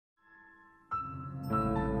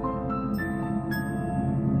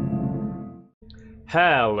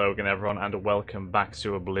Hello again everyone and welcome back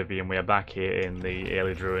to Oblivion. We are back here in the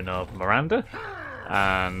early ruin of Moranda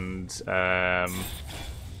and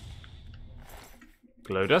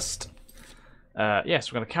glow dust. Yes,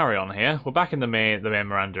 we're going to carry on here. We're back in the main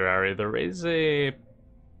Moranda area. There is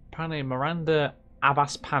apparently Moranda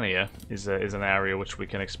Abaspania is an area which we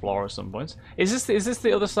can explore at some point. Is this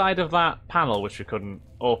the other side of that panel which we couldn't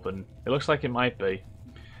open? It looks like it might be,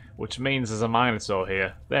 which means there's a Minotaur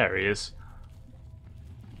here. There he is.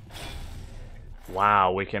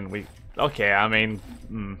 Wow, okay, I mean,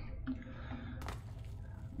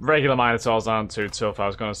 regular Minotaurs aren't too tough. I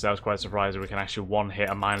was going to say I was quite surprised that we can actually one-hit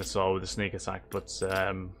a Minotaur with a sneak attack, but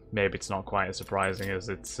maybe it's not quite as surprising as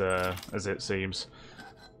it seems,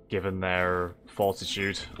 given their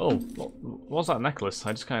fortitude. Oh, what was that necklace?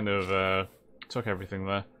 I just kind of took everything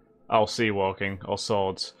there. Oh, sea walking, or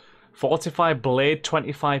swords. Fortified blade,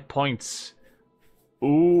 25 points.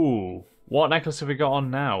 Ooh, what necklace have we got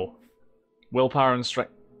on now? Willpower and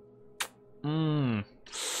strength. No, I'm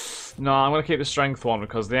going to keep the strength one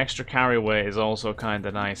because the extra carry weight is also kind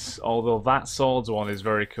of nice. Although that swords one is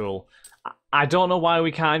very cool. I don't know why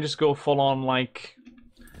we can't just go full on like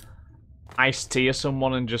Ice-T or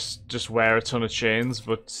someone and just wear a ton of chains,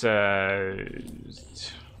 but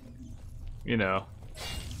you know,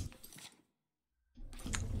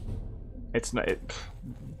 it's not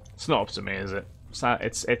up to me, is it?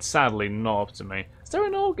 It's sadly not up to me. Is there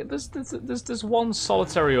an ogre? There's one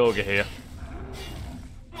solitary ogre here,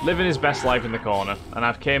 living his best life in the corner, and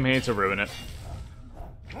I've came here to ruin it.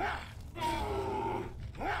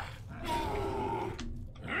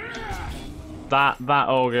 That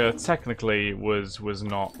ogre technically was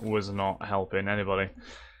not helping anybody.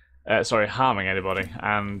 Sorry, harming anybody,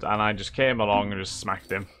 and I just came along and just smacked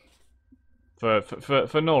him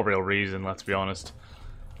for no real reason. Let's be honest.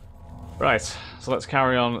 Right, so let's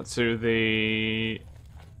carry on to the...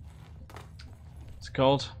 What's it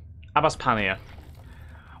called? Abaspania.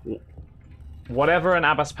 Whatever an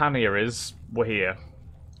Abaspania is, we're here.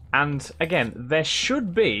 And, again, there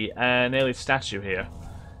should be an alien statue here,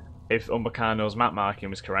 if Umbacano's map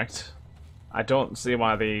marking was correct. I don't see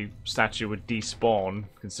why the statue would despawn,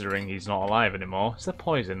 considering he's not alive anymore. Is there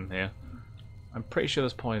poison in here? I'm pretty sure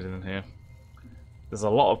there's poison in here. There's a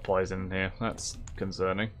lot of poison in here. That's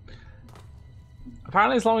concerning.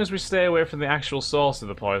 Apparently, as long as we stay away from the actual source of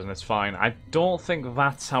the poison, it's fine. I don't think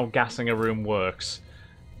that's how gassing a room works.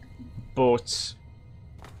 But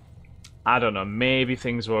I don't know. Maybe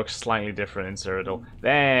things work slightly different in Cyrodiil.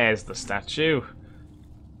 There's the statue.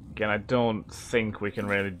 Again, I don't think we can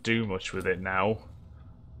really do much with it now.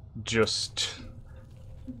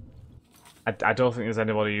 I don't think there's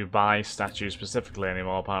anybody who buys statues specifically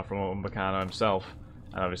anymore, apart from Umbacano himself.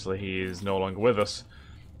 And obviously, he is no longer with us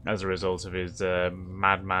as a result of his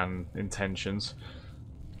madman intentions.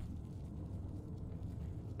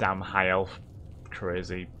 Damn high elf,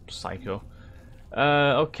 crazy psycho.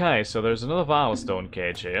 Okay, so there's another Vilestone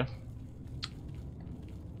cage here.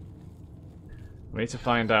 We need to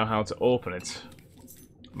find out how to open it.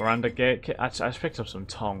 Moranda gate. I picked up some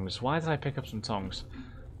tongs. Why did I pick up some tongs?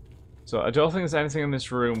 So I don't think there's anything in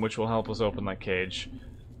this room which will help us open that cage.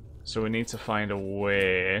 So we need to find a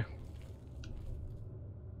way.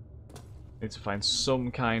 Need to find some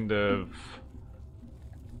kind of...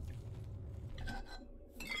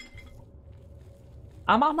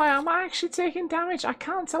 Am I actually taking damage? I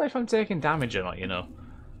can't tell if I'm taking damage or not, you know.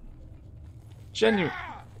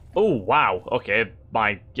 Oh, wow. Okay,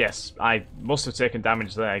 yes, I must have taken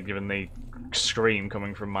damage there, given the scream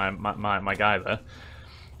coming from my guy there.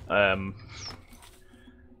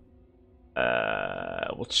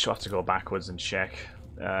 We'll just have to go backwards and check.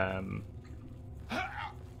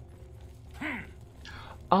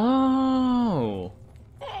 Oh,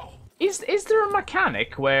 is there a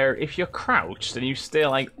mechanic where if you're crouched and you stay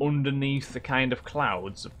like underneath the kind of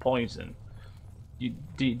clouds of poison,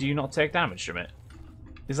 do you not take damage from it?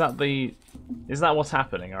 Is that what's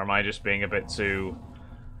happening, or am I just being a bit too?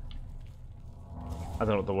 I don't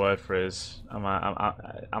know what the word for is. Am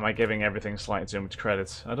I giving everything slightly too much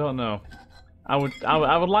credit? I don't know. I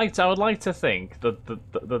would like to think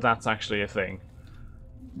that that's actually a thing.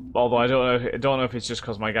 Although I don't know if it's just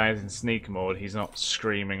because my guy's in sneak mode. He's not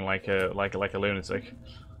screaming like a lunatic.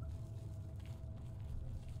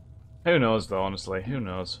 Who knows though? Honestly, who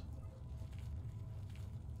knows?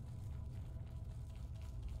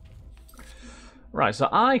 Right, so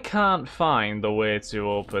I can't find the way to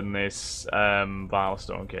open this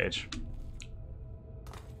Vilestone cage,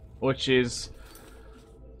 which is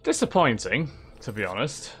disappointing, to be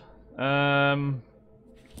honest.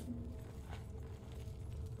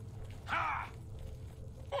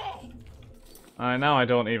 Now I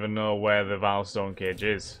don't even know where the Valstone cage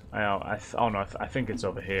is. Oh no, I think it's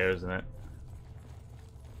over here, isn't it?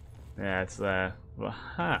 Yeah, it's there. But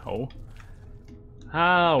how?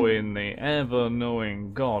 How in the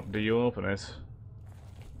ever-knowing God do you open it?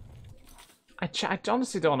 I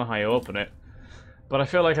honestly don't know how you open it. But I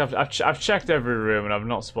feel like I've checked every room and I've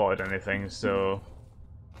not spotted anything, so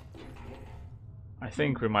I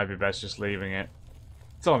think we might be best just leaving it.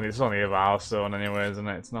 It's only a Valstone anyway, isn't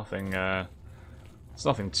it? It's nothing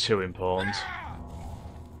too important.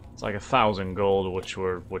 It's like 1,000 gold, which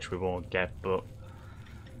we won't get, but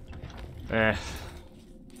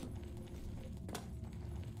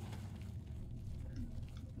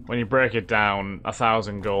when you break it down,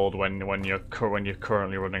 1,000 gold when you're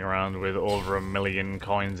currently running around with over 1 million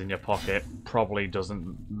coins in your pocket probably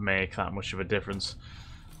doesn't make that much of a difference.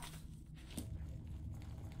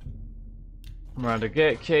 Moranda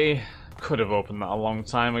gate key. Could have opened that a long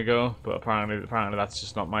time ago, but apparently that's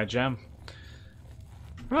just not my jam.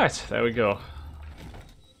 Right, there we go.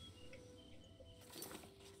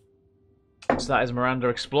 So that is Moranda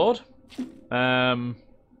explored.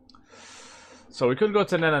 So we could go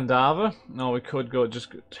to Ninandava, or we could go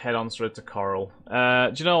just head on straight to Coral.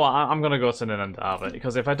 Do you know what? I'm gonna go to Ninandava,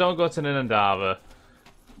 because if I don't go to Ninandava,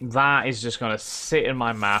 that is just gonna sit in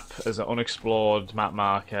my map as an unexplored map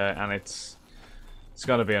marker, and it's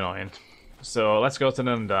gonna be annoying. So let's go to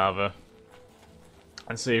Ninandava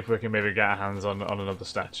and see if we can maybe get our hands on another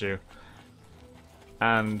statue.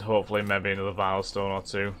 And hopefully maybe another Valstone or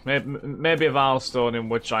two. Maybe a Valstone in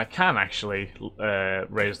which I can actually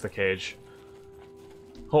raise the cage.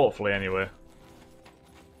 Hopefully, anyway.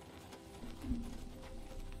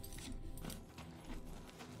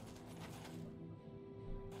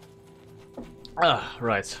 Ah,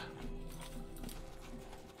 right.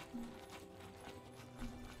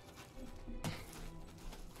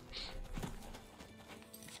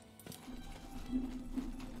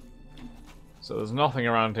 So there's nothing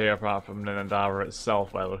around here apart from Ninandava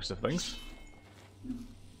itself by the looks of things.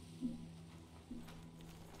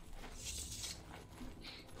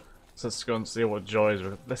 So let's go and see what joys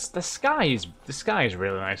with the sky is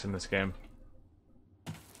really nice in this game.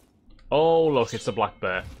 Oh look, it's a black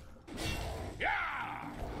bear.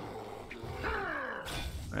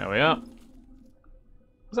 There we are.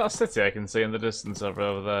 Is that a city I can see in the distance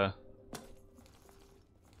over there?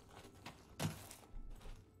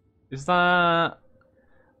 Is that...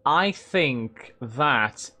 I think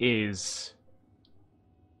that is...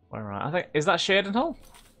 Where am I? I think... Is that Shadenhull?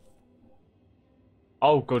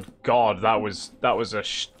 Oh, good God, that was a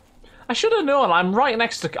I should have known, I'm right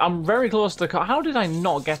next to... I'm very close to... How did I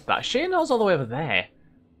not get that? Shadenhull's all the way over there.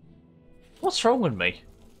 What's wrong with me?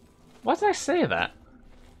 Why did I say that?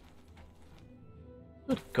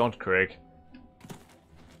 Good God, Craig.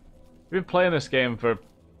 We've been playing this game for...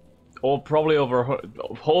 probably over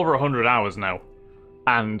 100 hours now.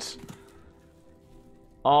 And...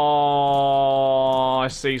 Oh, I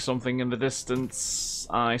see something in the distance.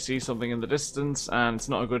 I see something in the distance, and it's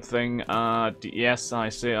not a good thing. Yes, I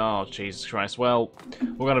see. Oh, Jesus Christ. Well,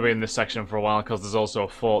 we're going to be in this section for a while, because there's also a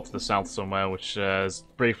fort to the south somewhere, which has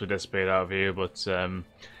briefly disappeared out of view, but the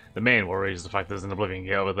main worry is the fact there's an Oblivion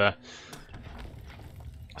gate over there.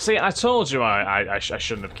 See, I told you I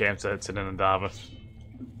shouldn't have came to Ninandava.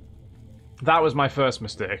 That was my first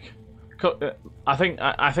mistake. I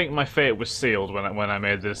think my fate was sealed when I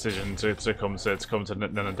made the decision to come to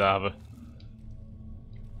Ninandava.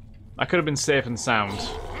 I could have been safe and sound,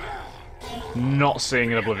 not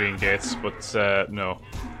seeing an Oblivion gate, but no.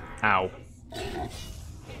 Ow.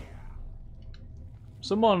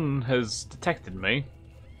 Someone has detected me.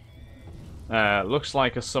 Looks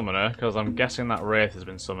like a summoner, because I'm guessing that wraith has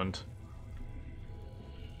been summoned.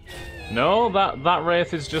 No, that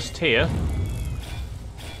wraith is just here.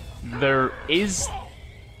 There is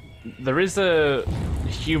a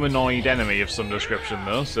humanoid enemy of some description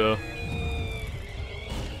though, so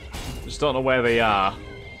just don't know where they are.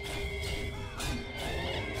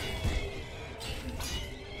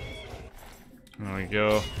 There we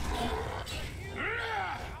go.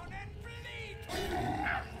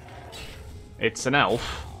 It's an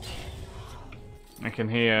elf. I can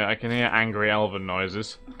hear angry elven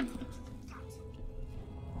noises.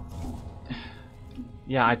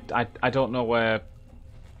 Yeah, I don't know where.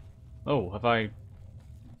 Oh, have I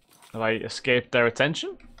escaped their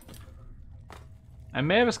attention? I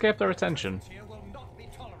may have escaped their attention.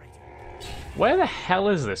 Where the hell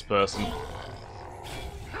is this person?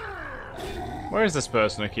 Where is this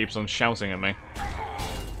person who keeps on shouting at me?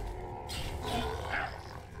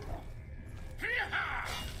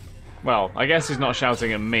 Well, I guess he's not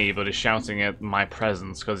shouting at me, but he's shouting at my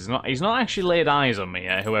presence, because he's not actually laid eyes on me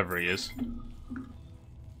yet, whoever he is.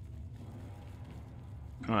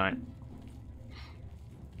 Alright.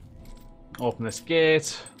 Open this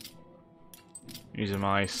gate. Using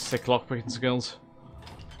my sick lockpicking skills.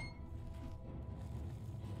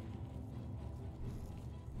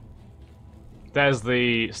 There's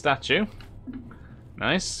the statue.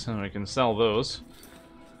 Nice, and we can sell those.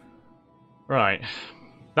 Right.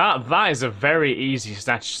 That is a very easy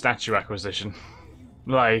statue acquisition.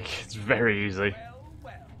 Like, it's very easy.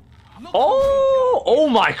 Oh! Oh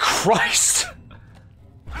my Christ!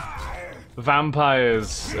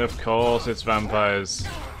 Vampires. Of course it's vampires.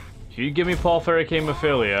 If you give me porphyric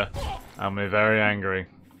hemophilia, I'll be very angry.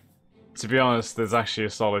 To be honest, there's actually a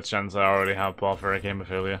solid chance I already have porphyric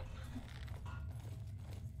hemophilia.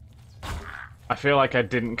 I feel like I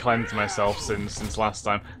didn't cleanse myself since last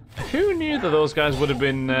time. Who knew that those guys would have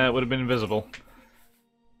been invisible?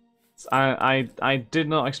 I did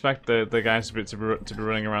not expect the guys to be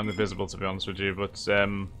running around invisible, to be honest with you, but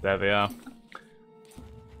there they are.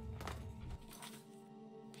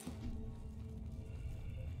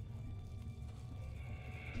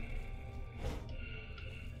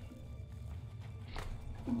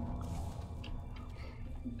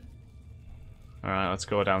 Alright, let's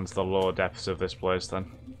go down to the lower depths of this place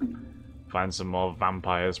then. Find some more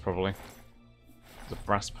vampires, probably. There's a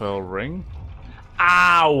brass pearl ring.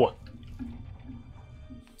 Ow!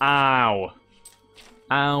 Ow!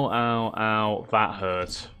 Ow, ow, ow. That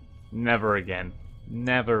hurt. Never again.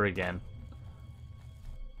 Never again.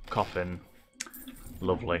 Coffin.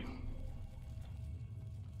 Lovely.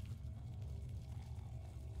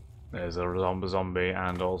 There's a zombie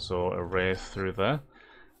and also a wraith through there.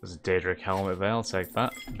 There's a Daedric helmet there, I'll take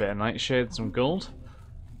that. A bit of nightshade, some gold.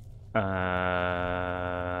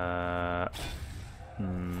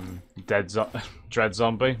 Dread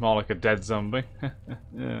zombie, more like a dead zombie.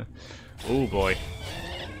 Yeah. Oh boy.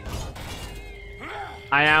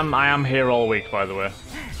 I am here all week, by the way.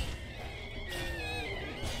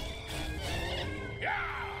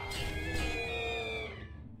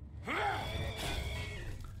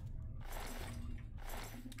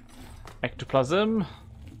 Ectoplasm.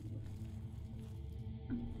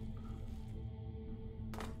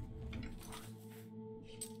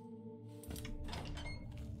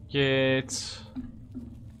 Get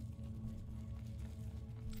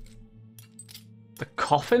the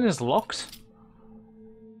coffin is locked.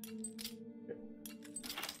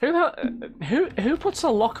 Who puts a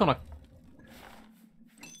lock on a?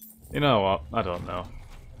 You know what? I don't know.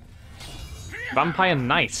 Vampire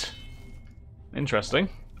Knight. Interesting.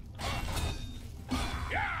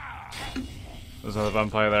 There's another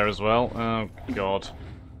vampire there as well. Oh god.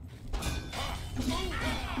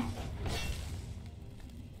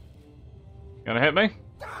 You gonna hit me?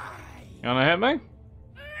 You gonna hit me?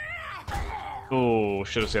 Oh,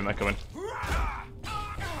 should have seen that coming.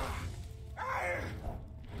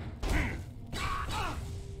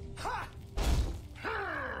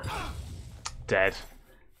 Dead.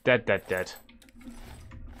 Dead.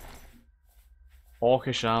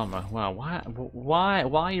 Orcish armor. Wow, why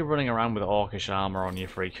are you running around with orcish armor on you,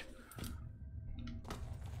 freak?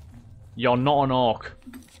 You're not an orc.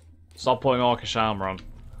 Stop putting orcish armor on.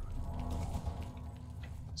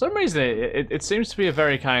 For some reason, it seems to be a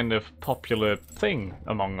very kind of popular thing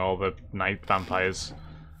among all the night vampires.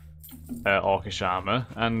 Orcish armor,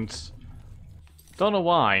 and don't know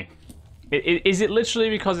why. Is it literally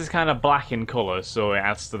because it's kind of black in colour, so it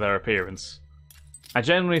adds to their appearance? I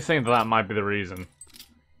genuinely think that might be the reason.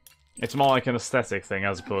 It's more like an aesthetic thing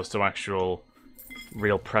as opposed to actual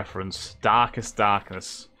real preference. Darkest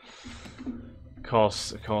darkness.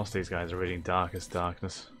 Of course these guys are reading Darkest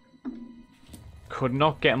Darkness. Could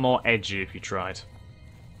not get more edgy if you tried.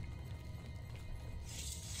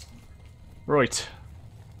 Right.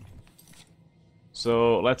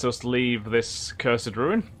 So let us leave this cursed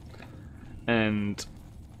ruin. And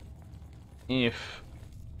if...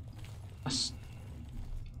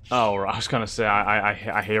 Oh, right, I was gonna say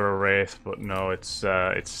I hear a wraith, but no, it's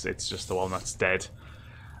just the one that's dead.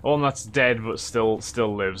 The one that's dead but still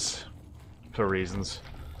lives for reasons.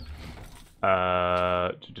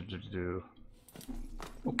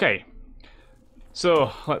 Okay,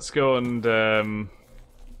 so let's go and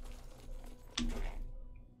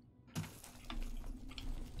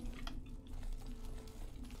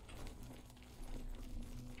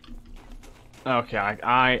okay,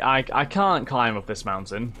 I can't climb up this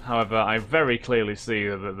mountain. However, I very clearly see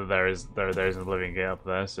that there is an Oblivion gate up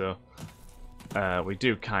there. So we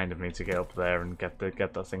do kind of need to get up there and get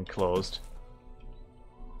that thing closed.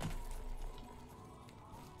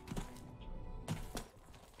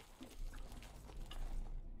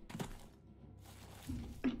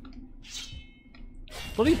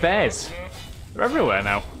 Bloody bears! They're everywhere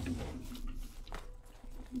now.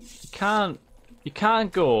 You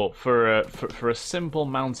can't go for a simple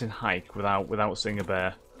mountain hike without seeing a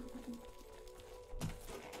bear.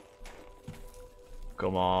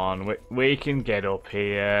 Come on, we can get up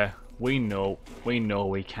here. We know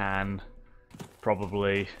we can.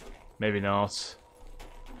 Probably, maybe not.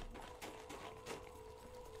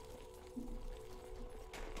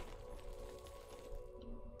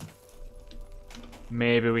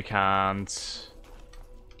 Maybe we can't.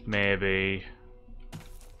 Maybe.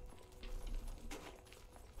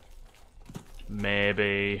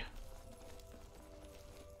 Maybe.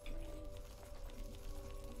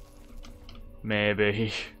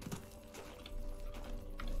 Maybe.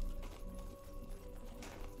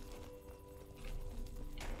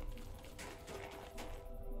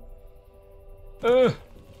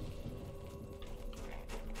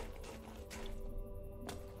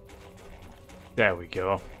 There we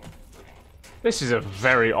go. This is a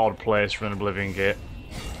very odd place for an Oblivion gate.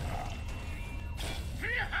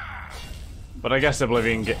 But I guess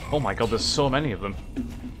Oblivion gate... Oh my god, there's so many of them.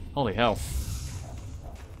 Holy hell.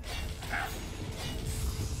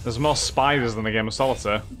 There's more spiders than the game of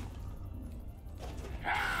Solitaire.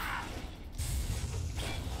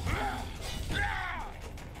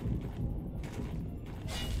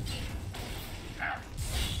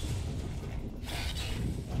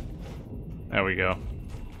 There we go.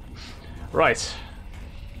 Right.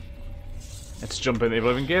 Let's jump in the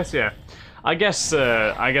Oblivion Gates, yeah. I guess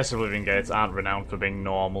Oblivion Gates aren't renowned for being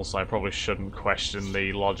normal, so I probably shouldn't question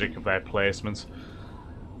the logic of their placement.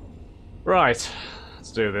 Right.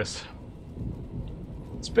 Let's do this.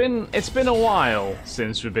 It's been a while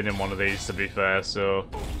since we've been in one of these, to be fair, so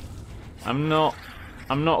I'm not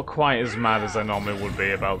quite as mad as I normally would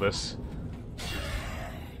be about this.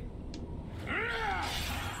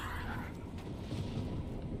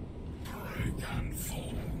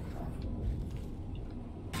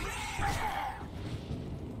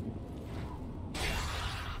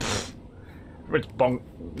 I just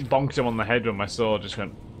bonked him on the head with my sword, just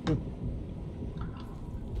went.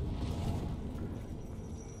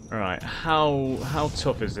 Alright, how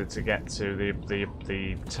tough is it to get to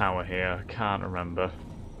the tower here? I can't remember.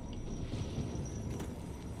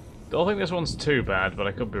 Don't think this one's too bad, but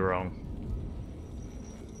I could be wrong.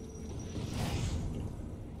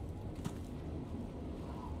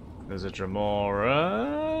 There's a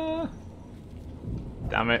Dremora.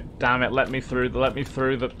 Damn it, let me through, let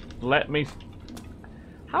me...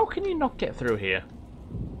 How can you not get through here?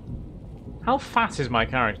 How fat is my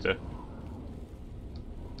character?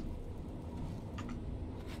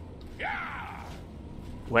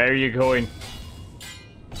 Where are you going?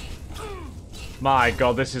 My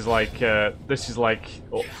god, this is like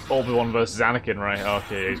Obi-Wan versus Anakin, right?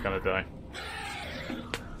 Okay, he's gonna die.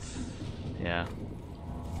 Yeah.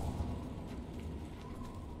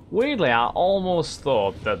 Weirdly, I almost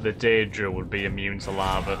thought that the Daedra would be immune to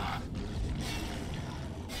lava.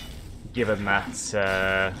 Given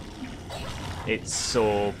that it's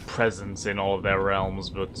so present in all of their realms,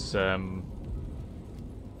 but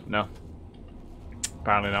no.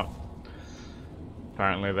 Apparently not.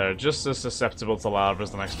 Apparently they're just as susceptible to lava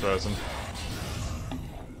as the next person.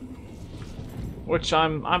 Which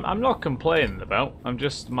I'm not complaining about, I'm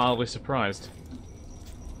just mildly surprised.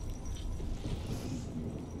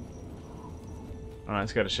 Alright,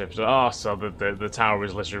 let's get a shift. Oh, so the tower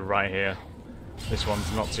is literally right here. This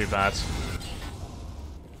one's not too bad.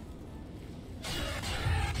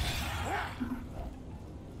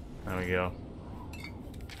 There we go.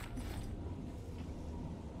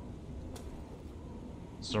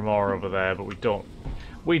 There's more over there, but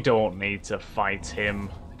we don't need to fight him.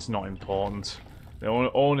 It's not important. The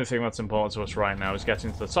only thing that's important to us right now is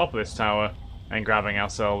getting to the top of this tower and grabbing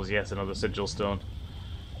ourselves yet another sigil stone.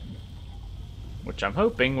 Which I'm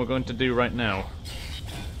hoping we're going to do right now.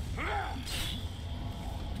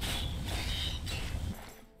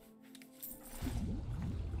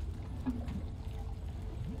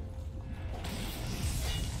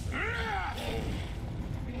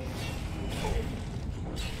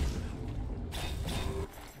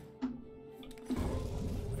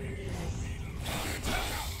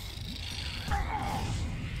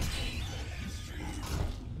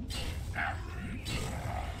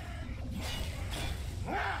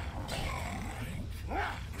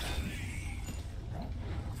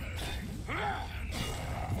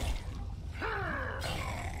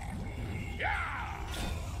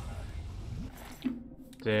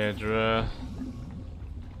 Daedra.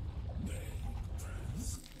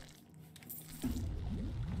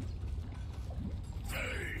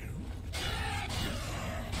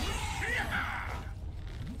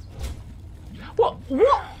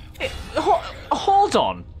 What? Hold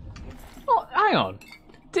on. Oh, hang on.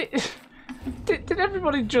 Did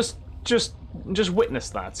everybody just witness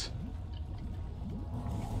that?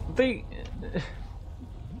 The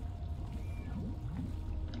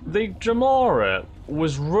Dremora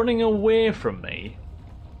was running away from me.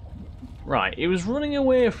 Right, he was running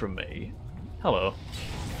away from me. Hello.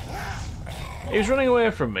 He was running away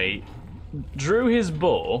from me, drew his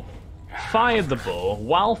bow, fired the bow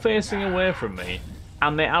while facing away from me,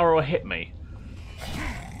 and the arrow hit me.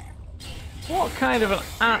 What kind of an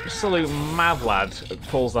absolute mad lad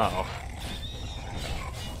pulls that off?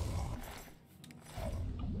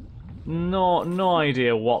 No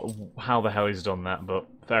idea how the hell he's done that, but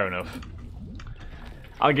fair enough.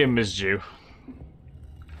 I'll give him his due.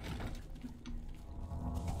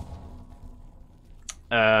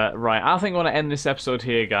 Right, I think I want to end this episode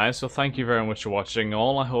here, guys, so thank you very much for watching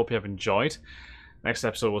all. I hope you have enjoyed. Next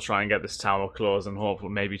episode we'll try and get this tower closed and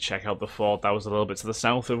hopefully maybe check out the fort that was a little bit to the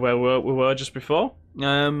south of where we were just before.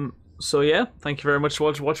 So yeah, thank you very much for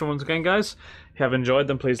watching once again, guys. If you have enjoyed,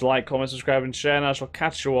 then please like, comment, subscribe, and share, and I shall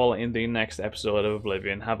catch you all in the next episode of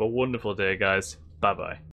Oblivion. Have a wonderful day, guys. Bye-bye.